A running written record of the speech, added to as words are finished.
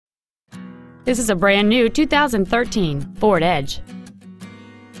This is a brand new 2013 Ford Edge.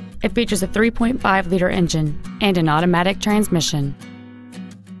 It features a 3.5-liter engine and an automatic transmission.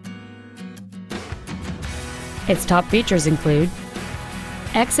 Its top features include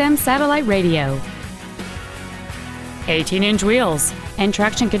XM satellite radio, 18-inch wheels, and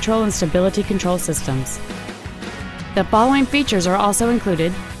traction control and stability control systems. The following features are also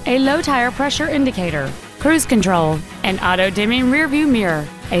included: a low tire pressure indicator, cruise control, an auto-dimming rearview mirror,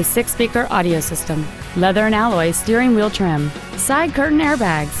 a 6-speaker audio system, leather and alloy steering wheel trim, side curtain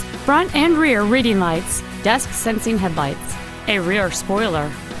airbags, front and rear reading lights, dusk sensing headlights, a rear spoiler,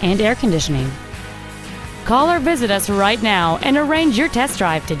 and air conditioning. Call or visit us right now and arrange your test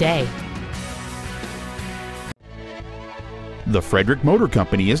drive today. The Frederick Motor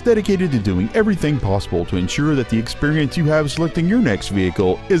Company is dedicated to doing everything possible to ensure that the experience you have selecting your next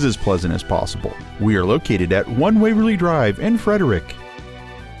vehicle is as pleasant as possible. We are located at 1 Waverly Drive in Frederick.